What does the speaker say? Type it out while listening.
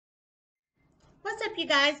What's up, you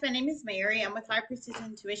guys? My name is Mary. I'm with High Priestess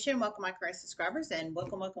Intuition. Welcome, my current subscribers, and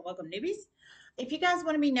welcome, newbies. If you guys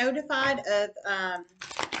want to be notified of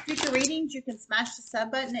future readings, you can smash the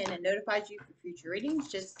sub button and it notifies you for future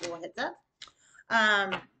readings. Just a little heads up.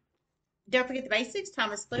 Um, don't forget the basics.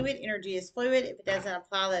 Time is fluid. Energy is fluid. If it doesn't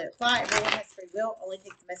apply, let it fly. Everyone has free will. Only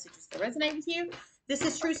take the messages that resonate with you. This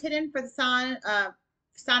is Truth Hidden for the sign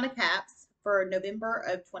of Caps for November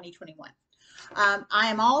of 2021. I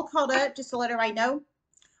am all caught up, just to let everybody know.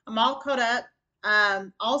 I'm all caught up.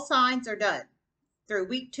 All signs are done through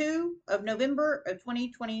week 2 of November of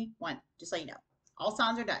 2021. Just so you know, all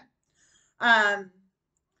signs are done. I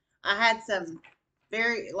had some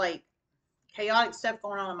very chaotic stuff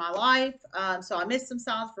going on in my life, so I missed some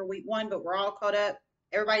signs for week 1, but we're all caught up.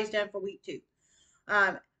 Everybody's done for week 2.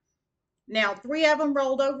 Now 3 of them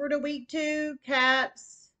rolled over to week 2.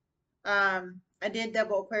 Caps. I did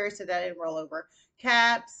double Aquarius, so that didn't roll over.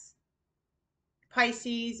 Caps,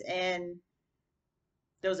 Pisces, and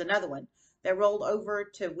there was another one that rolled over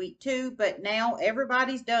to week 2, but now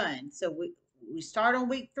everybody's done. So we start on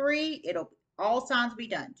week 3. It'll all signs be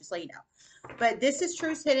done, just so you know. But this is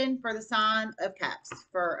Truth Hidden for the sign of Caps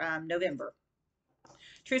for November.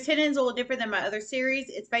 Truth Hidden is a little different than my other series.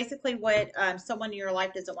 It's basically what someone in your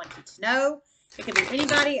life doesn't want you to know. It could be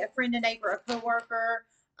anybody, a friend, a neighbor, a coworker,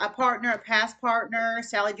 a partner, a past partner,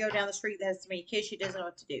 Sally Joe down the street that has too many kids she doesn't know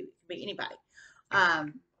what to do. It could be anybody.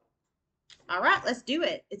 All right, let's do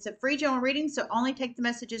it. It's a free general reading, so only take the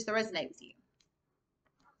messages that resonate with you.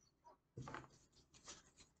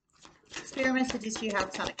 Spirit messages you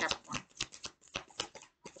have, sign of Capricorn.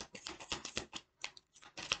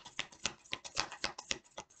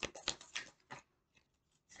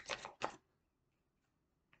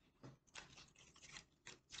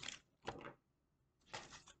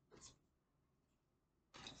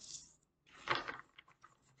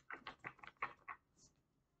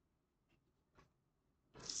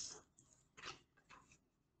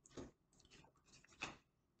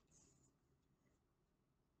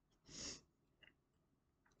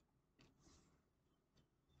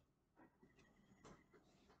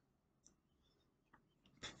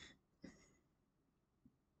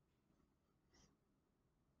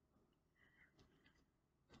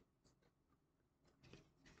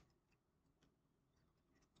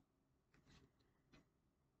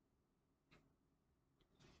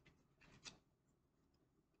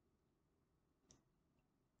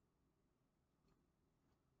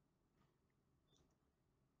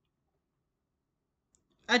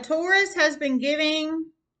 A Taurus has been giving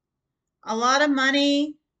a lot of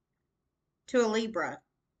money to a Libra.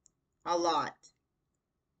 A lot.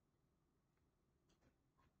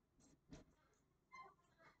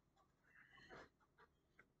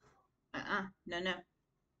 No.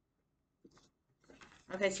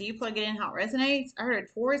 Okay, so you plug it in how it resonates. I heard a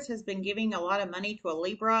Taurus has been giving a lot of money to a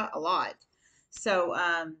Libra, a lot. So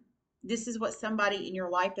this is what somebody in your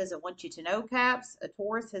life doesn't want you to know, Caps. A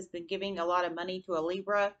Taurus has been giving a lot of money to a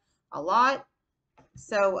Libra, a lot.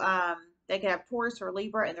 So they could have Taurus or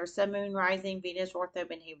Libra and their Sun, Moon, Rising, Venus, Ortho,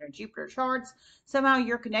 Benhaven, or Jupiter charts. Somehow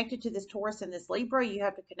you're connected to this Taurus and this Libra. You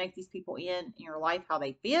have to connect these people in your life how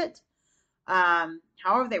they fit,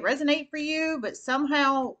 however they resonate for you. But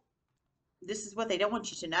somehow this is what they don't want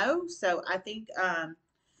you to know. So I think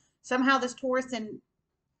somehow this Taurus and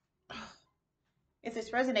if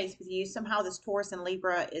this resonates with you, somehow this Taurus and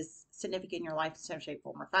Libra is significant in your life in some shape,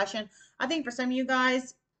 form, or fashion. I think for some of you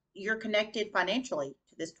guys, you're connected financially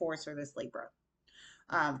to this Taurus or this Libra.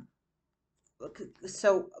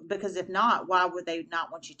 So because if not, why would they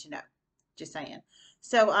not want you to know? Just saying.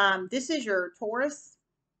 So this is your Taurus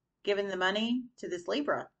giving the money to this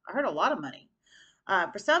Libra. I heard a lot of money.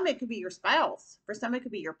 For some, it could be your spouse. For some, it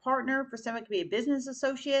could be your partner. For some, it could be a business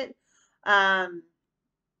associate.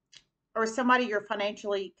 Or somebody you're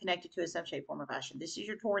financially connected to in some shape, form, or fashion. This is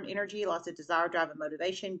your Tauran energy, lots of desire, drive, and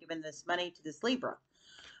motivation, giving this money to this Libra.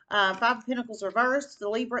 5 of Pentacles reversed. The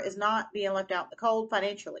Libra is not being left out in the cold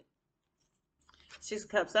financially. 6 of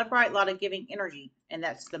Cups upright, a lot of giving energy, and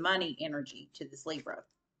that's the money energy to this Libra.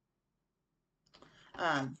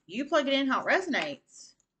 You plug it in how it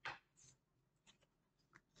resonates.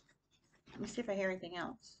 Let me see if I hear anything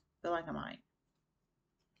else. I feel like I might.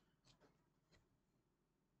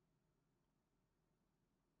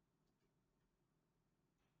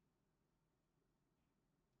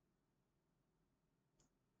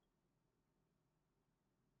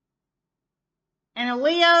 And a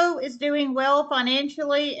Leo is doing well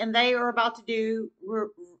financially, and they are about to do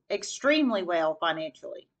extremely well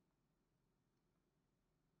financially.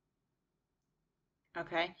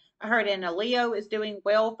 Okay. I heard in a Leo is doing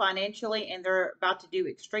well financially, and they're about to do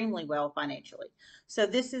extremely well financially. So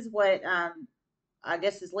this is what I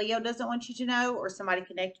guess this Leo doesn't want you to know, or somebody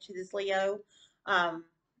connected to this Leo. Um,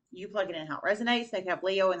 you plug it in how it resonates. They have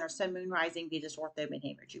Leo in their Sun, Moon, Rising, Venus, Ortho,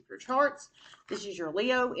 Midheaven, Jupiter charts. This is your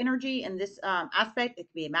Leo energy, and this aspect, it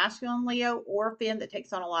could be a masculine Leo or a Fem that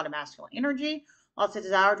takes on a lot of masculine energy. Lots of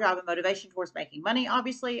desire, drive, and motivation towards making money.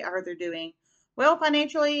 Obviously, I heard they're doing well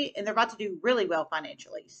financially, and they're about to do really well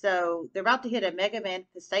financially. So they're about to hit a mega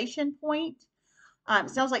manifestation point. It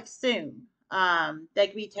sounds like soon. They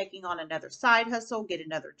could be taking on another side hustle, get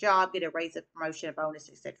another job, get a raise, a promotion, a bonus,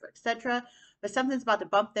 etc., etc. But something's about to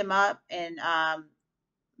bump them up and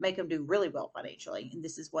make them do really well financially. And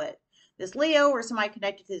this is what this Leo or somebody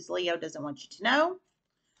connected to this Leo doesn't want you to know.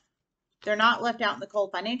 They're not left out in the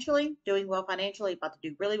cold financially, doing well financially, about to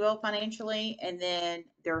do really well financially, and then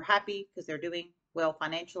they're happy because they're doing well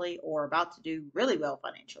financially or about to do really well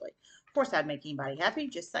financially. Of course, I'd make anybody happy,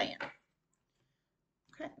 just saying.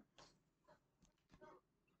 Okay.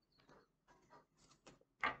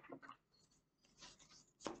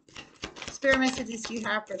 Spirit messages you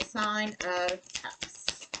have for the sign of Taurus.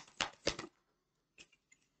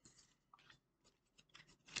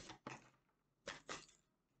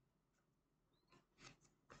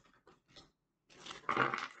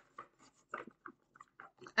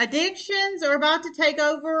 Addictions are about to take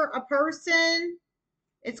over a person.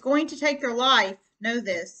 It's going to take their life. Know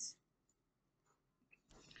this.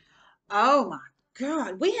 Oh my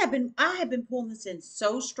God. I have been pulling this in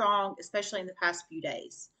so strong, especially in the past few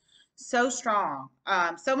days. So strong.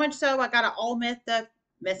 So much so I got an all myth up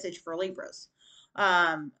message for Libras.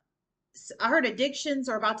 Um, I heard addictions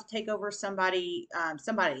are about to take over somebody.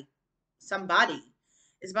 Somebody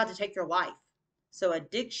is about to take their life. So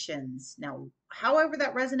addictions. Now, however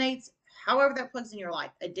that resonates, however that plugs in your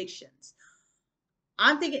life, addictions.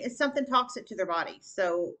 I'm thinking it's something toxic to their body.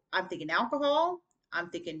 So I'm thinking alcohol. I'm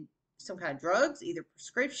thinking some kind of drugs, either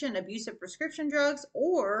prescription, abusive prescription drugs,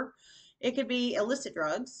 or it could be illicit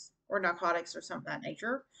drugs or narcotics or something of that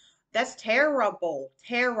nature. That's terrible,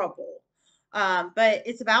 terrible. But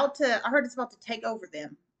it's about to, I heard it's about to take over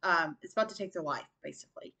them. It's about to take their life,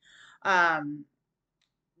 basically. Um,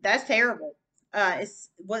 that's terrible. It's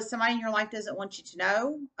what somebody in your life doesn't want you to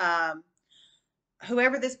know.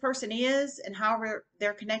 Whoever this person is and however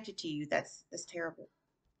they're connected to you, that's terrible.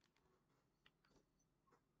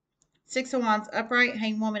 Six of Wands upright,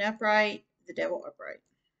 Hanged Woman upright, the Devil upright.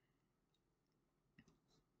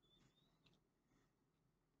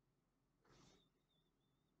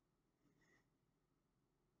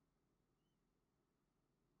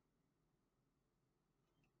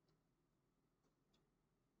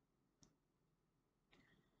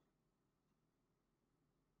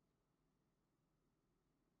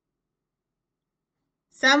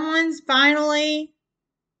 Someone's finally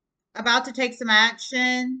about to take some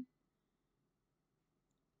action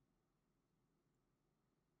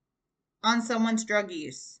on someone's drug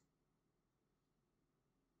use.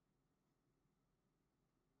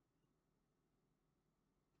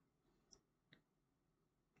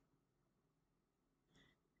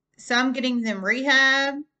 Some getting them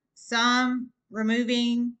rehab, some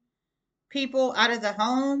removing people out of the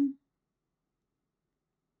home,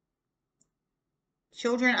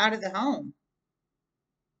 children out of the home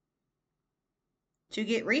to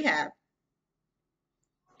get rehab.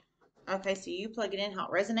 Okay, so you plug it in how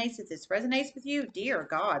it resonates. If this resonates with you, dear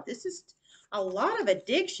God, this is a lot of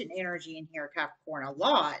addiction energy in here, Capricorn, a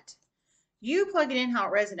lot. You plug it in how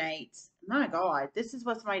it resonates. My God, this is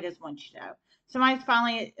what somebody doesn't want you to know. Somebody's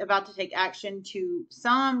finally about to take action to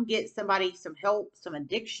get somebody some help, some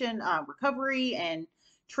addiction recovery and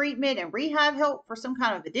treatment and rehab help for some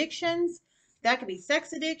kind of addictions. That could be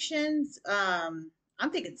sex addictions. I'm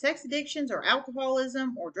thinking sex addictions or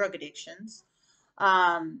alcoholism or drug addictions.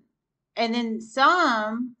 Um, and then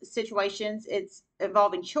some situations it's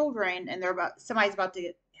involving children and somebody's about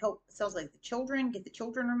to help, sounds like the children, get the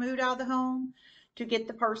children removed out of the home to get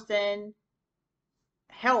the person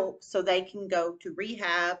help so they can go to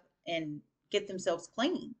rehab and get themselves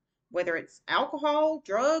clean, whether it's alcohol,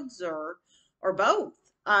 drugs, or both.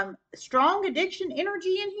 Strong addiction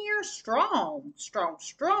energy in here. Strong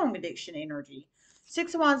addiction energy.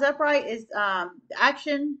 Six of Wands upright is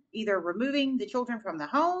action, either removing the children from the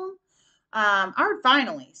home. Or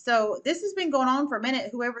finally. So this has been going on for a minute.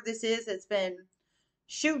 Whoever this is, it's been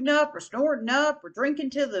shooting up or snorting up or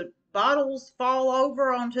drinking till the bottles fall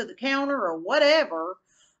over onto the counter or whatever.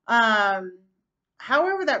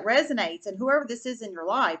 However that resonates, and whoever this is in your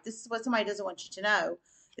life, this is what somebody doesn't want you to know.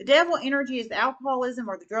 The devil energy is the alcoholism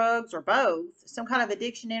or the drugs or both, some kind of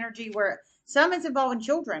addiction energy where Some is involving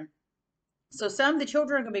children. So some the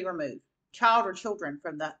children are going to be removed, child or children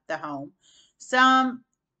from the home. Some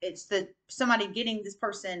it's somebody getting this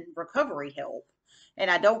person recovery help,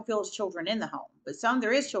 and I don't feel it's children in the home, but some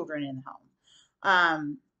there is children in the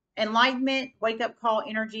home. Enlightenment, wake up call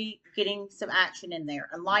energy, getting some action in there.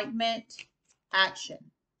 Enlightenment, action,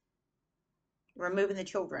 removing the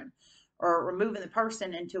children or removing the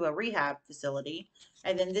person into a rehab facility.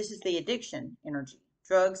 And then this is the addiction energy,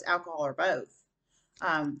 drugs, alcohol, or both.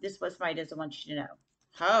 This is what somebody doesn't want you to know.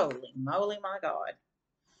 Holy moly, my God.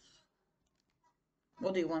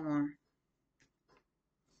 We'll do one more.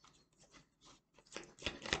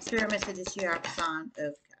 Spirit messages you have sign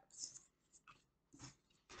of Cups.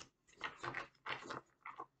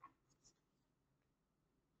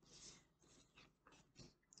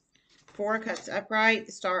 Four of Cups upright,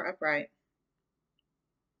 the Star upright.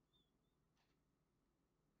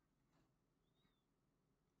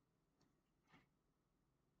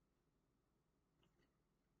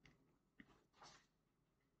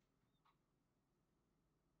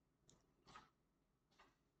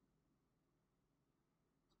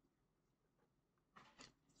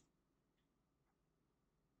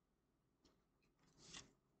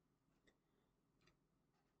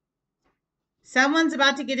 Someone's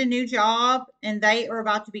about to get a new job and they are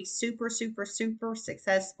about to be super, super, super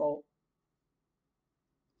successful.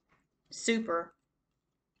 Super.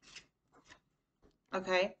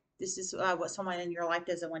 Okay. This is what someone in your life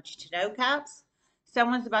doesn't want you to know, Caps.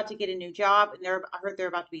 Someone's about to get a new job and I heard they're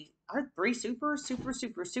about to be, I heard three super, super,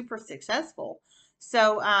 super, super successful.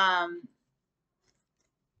 So,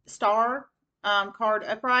 Star card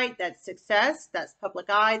upright, that's success. That's public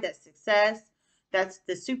eye. That's success. That's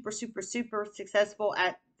the super, super, super successful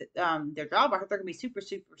at their job. I heard they're going to be super,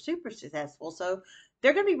 super, super successful. So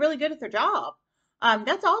they're going to be really good at their job.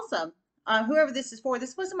 That's awesome. Whoever this is for, this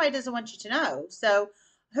is what somebody doesn't want you to know. So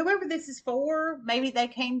whoever this is for, maybe they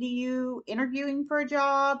came to you interviewing for a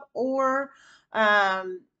job, or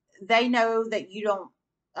they know that you don't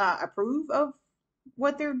approve of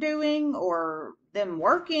what they're doing, or them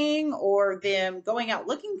working, or them going out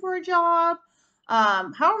looking for a job.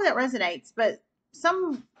 However that resonates, but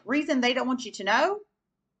some reason they don't want you to know.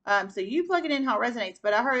 So you plug it in how it resonates.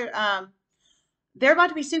 But I heard they're about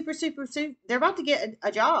to be super, super, super. They're about to get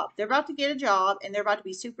a job. They're about to get a job, and they're about to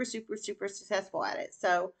be super, super, super successful at it.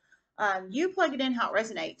 So you plug it in how it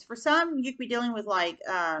resonates. For some, you could be dealing with like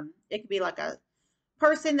it could be like a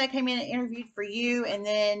person that came in and interviewed for you, and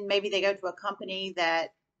then maybe they go to a company that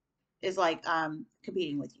is like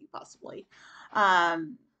competing with you possibly.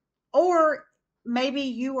 Or maybe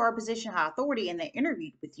you are a position of high authority and they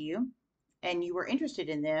interviewed with you and you were interested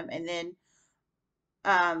in them, and then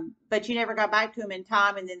but you never got back to them in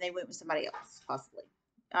time, and then they went with somebody else possibly,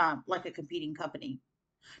 like a competing company,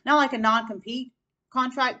 not like a non-compete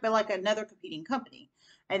contract, but like another competing company,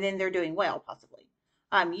 and then they're doing well possibly.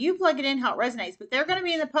 You plug it in how it resonates, but they're going to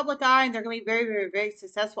be in the public eye and they're going to be very, very, very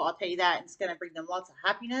successful. I'll tell you that. It's going to bring them lots of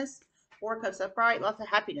happiness. Four Cups upright, lots of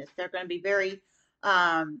happiness. They're going to be very,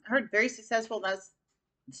 heard very successful. That's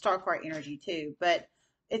star card energy too, but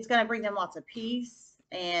it's going to bring them lots of peace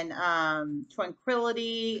and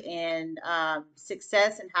tranquility and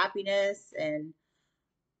success and happiness and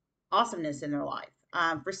awesomeness in their life.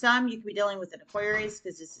 For some, you could be dealing with an Aquarius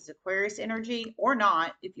because this is Aquarius energy, or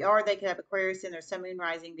not. If you are, they could have Aquarius in their Sun, Moon,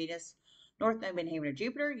 Rising, Venus, North Node, Midheaven, or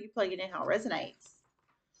Jupiter. You plug it in how it resonates.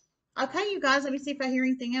 Okay, you guys, let me see if I hear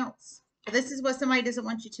anything else. This is what somebody doesn't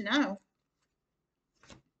want you to know.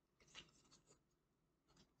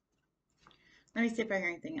 Let me see if I hear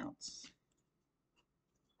anything else.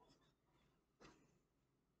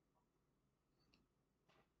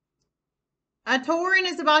 A Tauran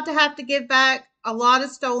is about to have to give back a lot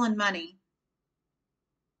of stolen money.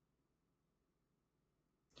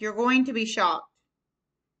 You're going to be shocked.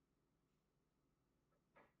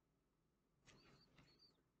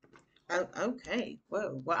 Oh, okay.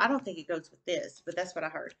 Whoa. Well, I don't think it goes with this, but that's what I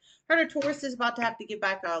heard. Heard a Taurus is about to have to give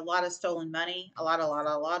back a lot of stolen money. A lot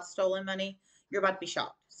of stolen money. You're about to be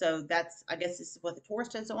shocked. So that's, I guess this is what the Taurus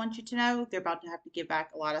doesn't want you to know. They're about to have to give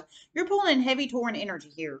back a lot of, you're pulling in heavy Tauran energy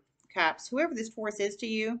here, Caps. Whoever this Taurus is to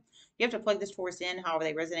you, you have to plug this Taurus in, however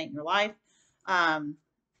they resonate in your life.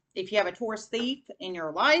 If you have a Taurus thief in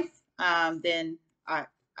your life, then I'm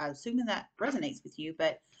assuming that resonates with you,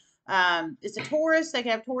 but it's a Taurus. They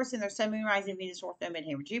can have Taurus in their Sun, Moon, Rising, Venus, North Node,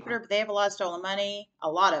 Midheaven, Jupiter, but they have a lot of stolen money, a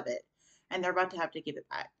lot of it, and they're about to have to give it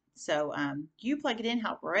back. So you plug it in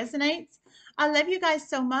how it resonates. I love you guys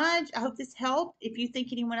so much. I hope this helped. If you think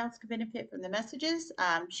anyone else could benefit from the messages,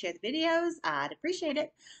 share the videos. I'd appreciate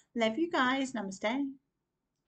it. Love you guys. Namaste.